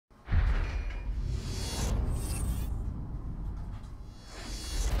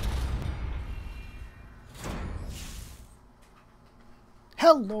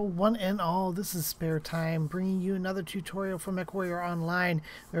Hello one and all, this is Spare Time bringing you another tutorial from MechWarrior Online.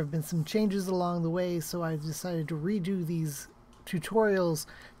 There have been some changes along the way, so I decided to redo these tutorials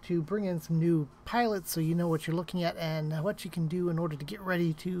to bring in some new pilots so you know what you're looking at and what you can do in order to get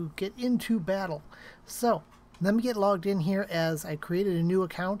ready to get into battle. So let me get logged in here as I created a new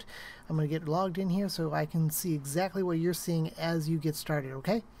account. I'm going to get logged in here so I can see exactly what you're seeing as you get started,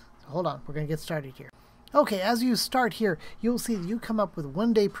 okay? So hold on, we're going to get started here. Okay, as you start here, you'll see that you come up with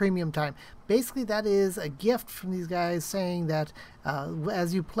 1 day premium time. Basically, that is a gift from these guys saying that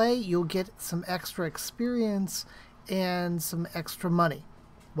as you play, you'll get some extra experience and some extra money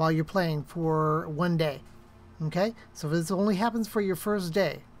while you're playing for 1 day. Okay, so this only happens for your first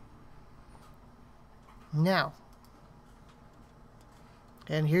day. Now,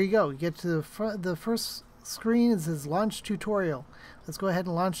 and here you go. You get to the first screen. It says launch tutorial. Let's go ahead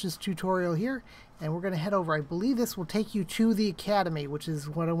and launch this tutorial here, and we're going to head over. I believe this will take you to the academy, which is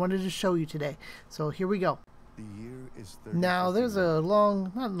what I wanted to show you today. So here we go. Now there's a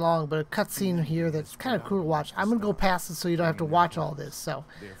not long, but a cutscene here that's kind of cool to watch. I'm going to go past it so you don't have to watch all this. So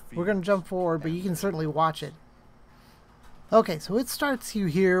we're going to jump forward, but you can certainly watch it. Okay, so it starts you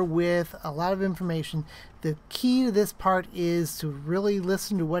here with a lot of information. The key to this part is to really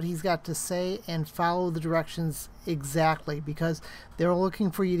listen to what he's got to say and follow the directions exactly, because they're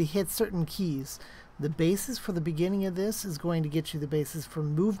looking for you to hit certain keys. The basis for the beginning of this is going to get you the basis for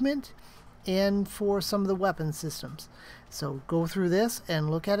movement and for some of the weapon systems. So go through this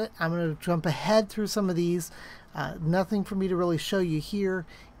and look at it. I'm going to jump ahead through some of these. Nothing for me to really show you here.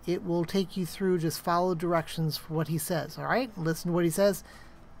 It will take you through, just follow directions for what he says. Alright, listen to what he says,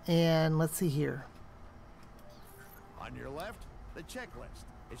 and let's see here. On your left, the checklist.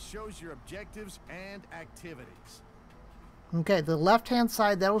 It shows your objectives and activities. Okay, the left hand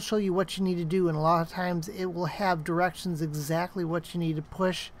side, that will show you what you need to do, and a lot of times it will have directions exactly what you need to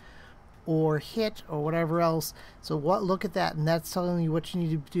push or hit or whatever else. So look at that, and that's telling you what you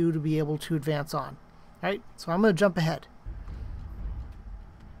need to do to be able to advance on. Alright, so I'm going to jump ahead.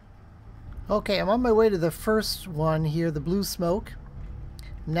 Okay, I'm on my way to the first one here, the blue smoke.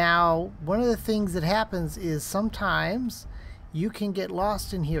 Now, one of the things that happens is sometimes you can get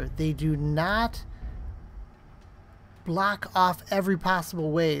lost in here. They do not block off every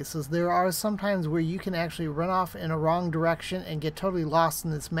possible way. So there are some times where you can actually run off in a wrong direction and get totally lost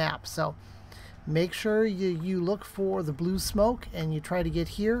in this map. So make sure you look for the blue smoke and you try to get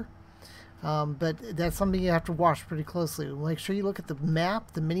here. But that's something you have to watch pretty closely. Make sure you look at the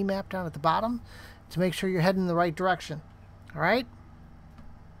map, the mini map down at the bottom, to make sure you're heading in the right direction. Alright?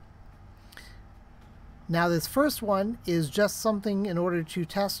 Now this first one is just something in order to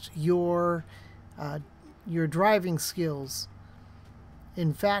test your driving skills.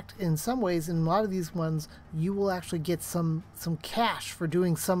 In fact, in some ways, in a lot of these ones, you will actually get some cash for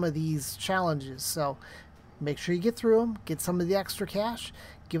doing some of these challenges. So make sure you get through them, get some of the extra cash.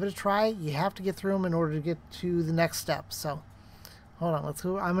 Give it a try. You have to get through them in order to get to the next step. So, hold on. Let's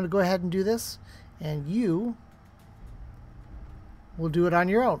go. I'm going to go ahead and do this, and you will do it on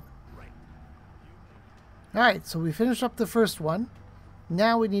your own. All right. So we finished up the first one.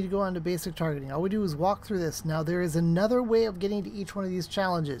 Now we need to go on to basic targeting. All we do is walk through this. Now there is another way of getting to each one of these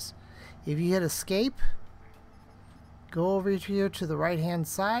challenges. If you hit escape, go over here to the right-hand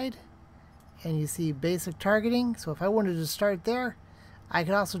side, and you see basic targeting. So if I wanted to start there, I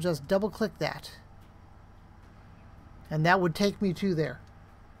could also just double click that, and that would take me to there.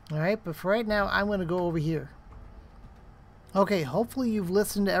 Alright, but for right now I'm going to go over here. Okay, hopefully you've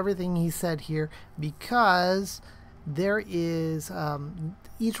listened to everything he said here, because there is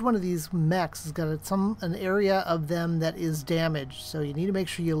each one of these mechs has got an area of them that is damaged, so you need to make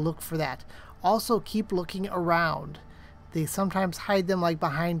sure you look for that. Also keep looking around. They sometimes hide them like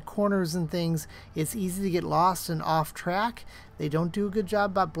behind corners and things. It's easy to get lost and off track. They don't do a good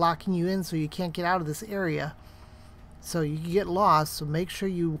job about blocking you in so you can't get out of this area. So you can get lost, so make sure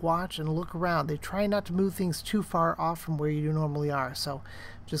you watch and look around. They try not to move things too far off from where you normally are. So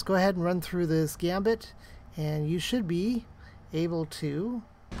just go ahead and run through this gambit, and you should be able to...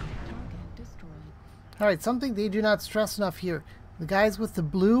 Alright, something they do not stress enough here. The guys with the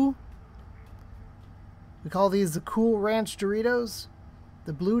blue... We call these the Cool Ranch Doritos.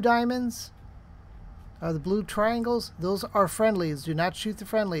 The blue diamonds, or the blue triangles, those are friendlies. Do not shoot the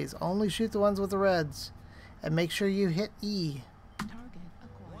friendlies. Only shoot the ones with the reds. And make sure you hit E.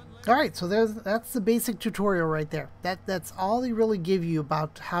 Alright, so that's the basic tutorial right there. That's all they really give you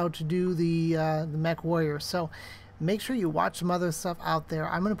about how to do the MechWarrior. So make sure you watch some other stuff out there.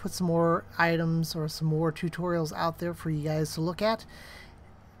 I'm going to put some more items or some more tutorials out there for you guys to look at.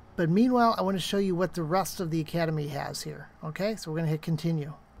 But meanwhile, I want to show you what the rest of the Academy has here. Okay, so we're going to hit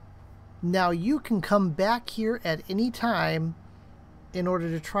continue. Now you can come back here at any time in order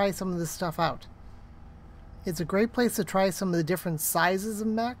to try some of this stuff out. It's a great place to try some of the different sizes of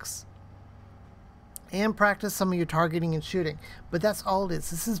mechs and practice some of your targeting and shooting. But that's all it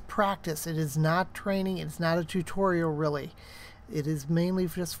is. This is practice. It is not training. It's not a tutorial, really. It is mainly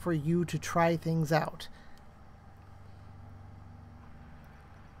just for you to try things out.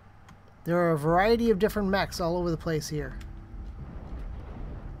 There are a variety of different mechs all over the place here.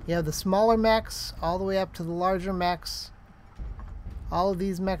 You have the smaller mechs all the way up to the larger mechs. All of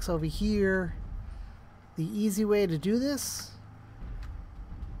these mechs over here. The easy way to do this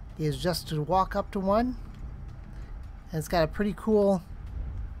is just to walk up to one. And it's got a pretty cool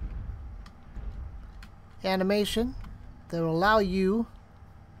animation that will allow you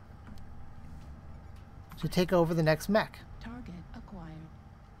to take over the next mech. Target acquired.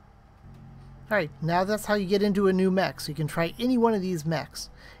 Alright, now that's how you get into a new mech. So you can try any one of these mechs.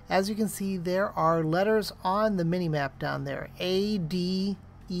 As you can see, there are letters on the minimap down there. A, D,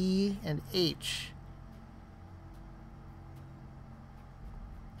 E, and H.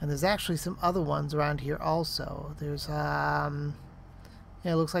 And there's actually some other ones around here also. There's, yeah,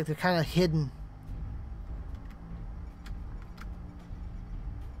 it looks like they're kind of hidden.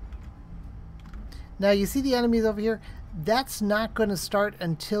 Now you see the enemies over here? That's not going to start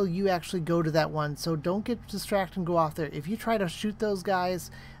until you actually go to that one. So don't get distracted and go off there. If you try to shoot those guys,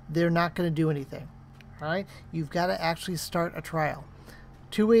 they're not going to do anything. Alright? You've got to actually start a trial.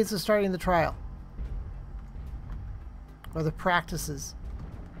 Two ways of starting the trial. Or the practices.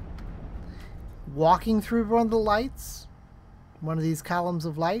 Walking through one of the lights. One of these columns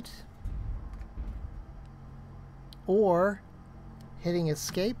of light. Or hitting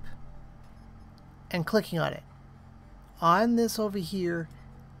escape and clicking on it. On this over here,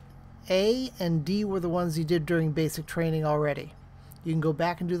 A and D were the ones you did during basic training already. You can go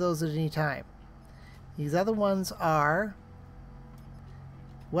back and do those at any time. These other ones are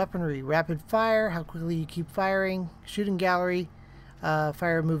weaponry, rapid fire, how quickly you keep firing, shooting gallery,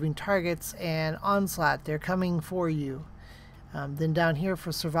 fire moving targets, and onslaught. They're coming for you. Then down here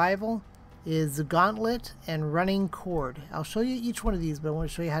for survival is the gauntlet and running cord. I'll show you each one of these, but I want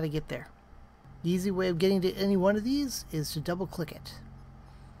to show you how to get there. The easy way of getting to any one of these is to double click it.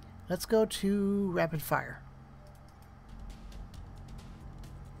 Let's go to rapid fire.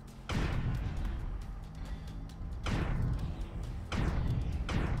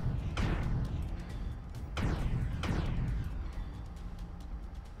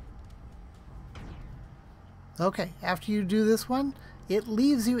 Okay, after you do this one, it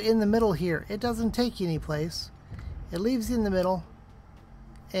leaves you in the middle here. It doesn't take you any place. It leaves you in the middle.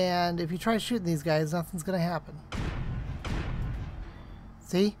 And if you try shooting these guys, nothing's going to happen.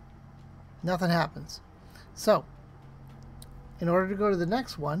 See? Nothing happens. So, in order to go to the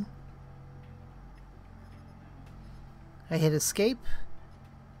next one, I hit escape.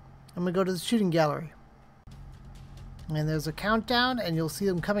 I'm going to go to the shooting gallery. And there's a countdown, and you'll see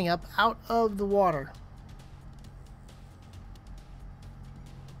them coming up out of the water.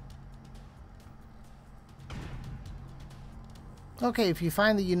 Okay, if you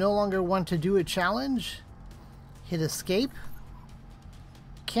find that you no longer want to do a challenge, hit escape,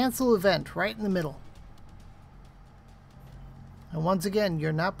 cancel event right in the middle. And once again,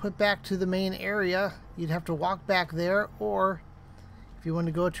 you're not put back to the main area. You'd have to walk back there, or if you want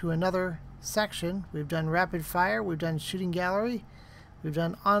to go to another section, we've done rapid fire, we've done shooting gallery, we've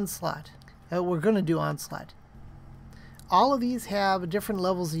done onslaught. We're going to do onslaught. All of these have different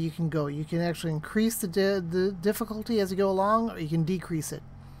levels that you can go. You can actually increase the difficulty as you go along, or you can decrease it.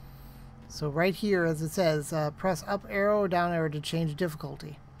 So right here, as it says, press up arrow or down arrow to change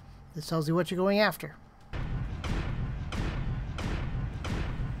difficulty. This tells you what you're going after.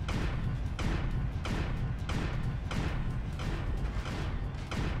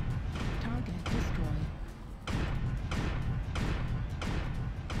 Target destroyed.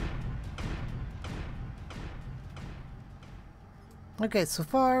 Okay, so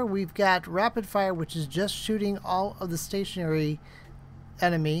far we've got rapid fire, which is just shooting all of the stationary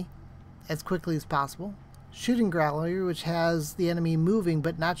enemy as quickly as possible. Shooting gallery, which has the enemy moving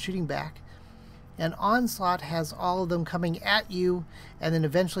but not shooting back. And onslaught has all of them coming at you and then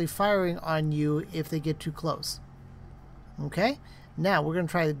eventually firing on you if they get too close. Okay, now we're going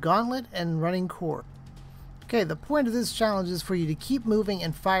to try the gauntlet and running cord. Okay, the point of this challenge is for you to keep moving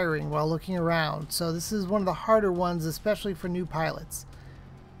and firing while looking around. So this is one of the harder ones, especially for new pilots.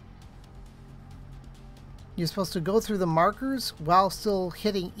 You're supposed to go through the markers while still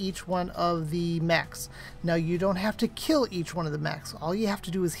hitting each one of the mechs. Now, you don't have to kill each one of the mechs. All you have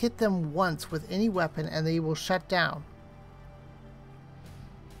to do is hit them once with any weapon and they will shut down.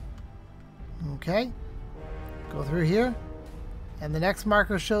 Okay. Go through here. And the next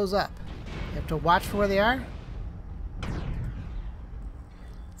marker shows up. You have to watch for where they are.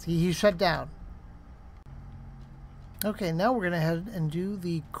 See, he shut down. Okay, now we're going to head and do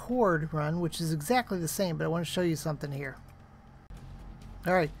the cord run, which is exactly the same, but I want to show you something here.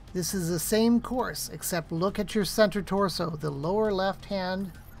 Alright, this is the same course, except look at your center torso, the lower left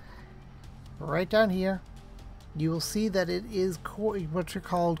hand, right down here. You will see that it is what are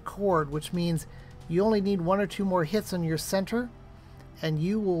called cord, which means you only need 1 or 2 more hits on your center, and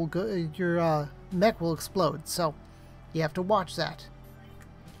you will go, your mech will explode. So you have to watch that.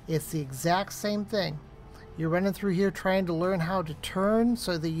 It's the exact same thing. You're running through here trying to learn how to turn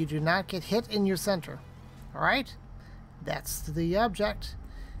so that you do not get hit in your center. Alright? That's the object.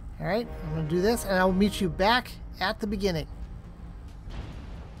 Alright, I'm going to do this and I'll meet you back at the beginning.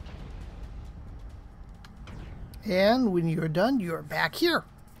 And when you're done, you're back here.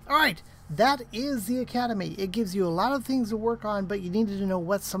 Alright, that is the Academy. It gives you a lot of things to work on, but you needed to know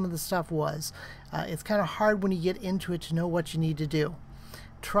what some of the stuff was. It's kind of hard when you get into it to know what you need to do.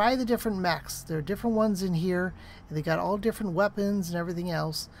 Try the different mechs. There are different ones in here, and they got all different weapons and everything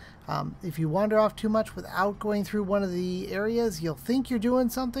else. If you wander off too much without going through one of the areas, you'll think you're doing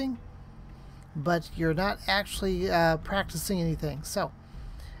something, but you're not actually practicing anything. So,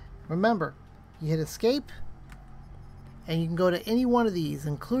 remember, you hit escape, and you can go to any one of these,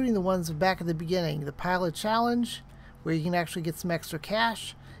 including the ones back at the beginning. The pilot challenge, where you can actually get some extra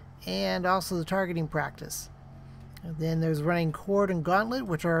cash, and also the targeting practice. And then there's running cord and gauntlet,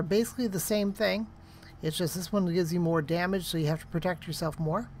 which are basically the same thing. It's just this one gives you more damage, so you have to protect yourself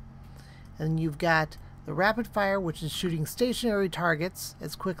more. And you've got the rapid fire, which is shooting stationary targets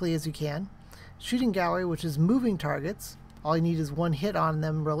as quickly as you can. Shooting gallery, which is moving targets. All you need is 1 hit on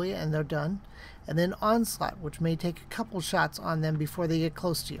them, really, and they're done. And then onslaught, which may take a couple shots on them before they get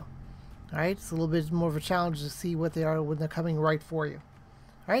close to you. Alright, it's a little bit more of a challenge to see what they are when they're coming right for you.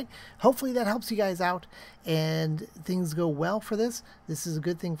 Alright, hopefully that helps you guys out and things go well for this. This is a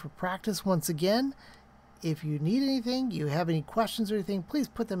good thing for practice once again. If you need anything, you have any questions or anything, please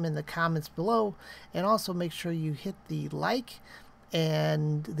put them in the comments below. And also make sure you hit the like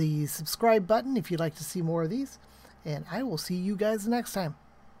and the subscribe button if you'd like to see more of these. And I will see you guys next time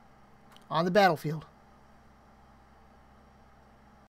on the battlefield.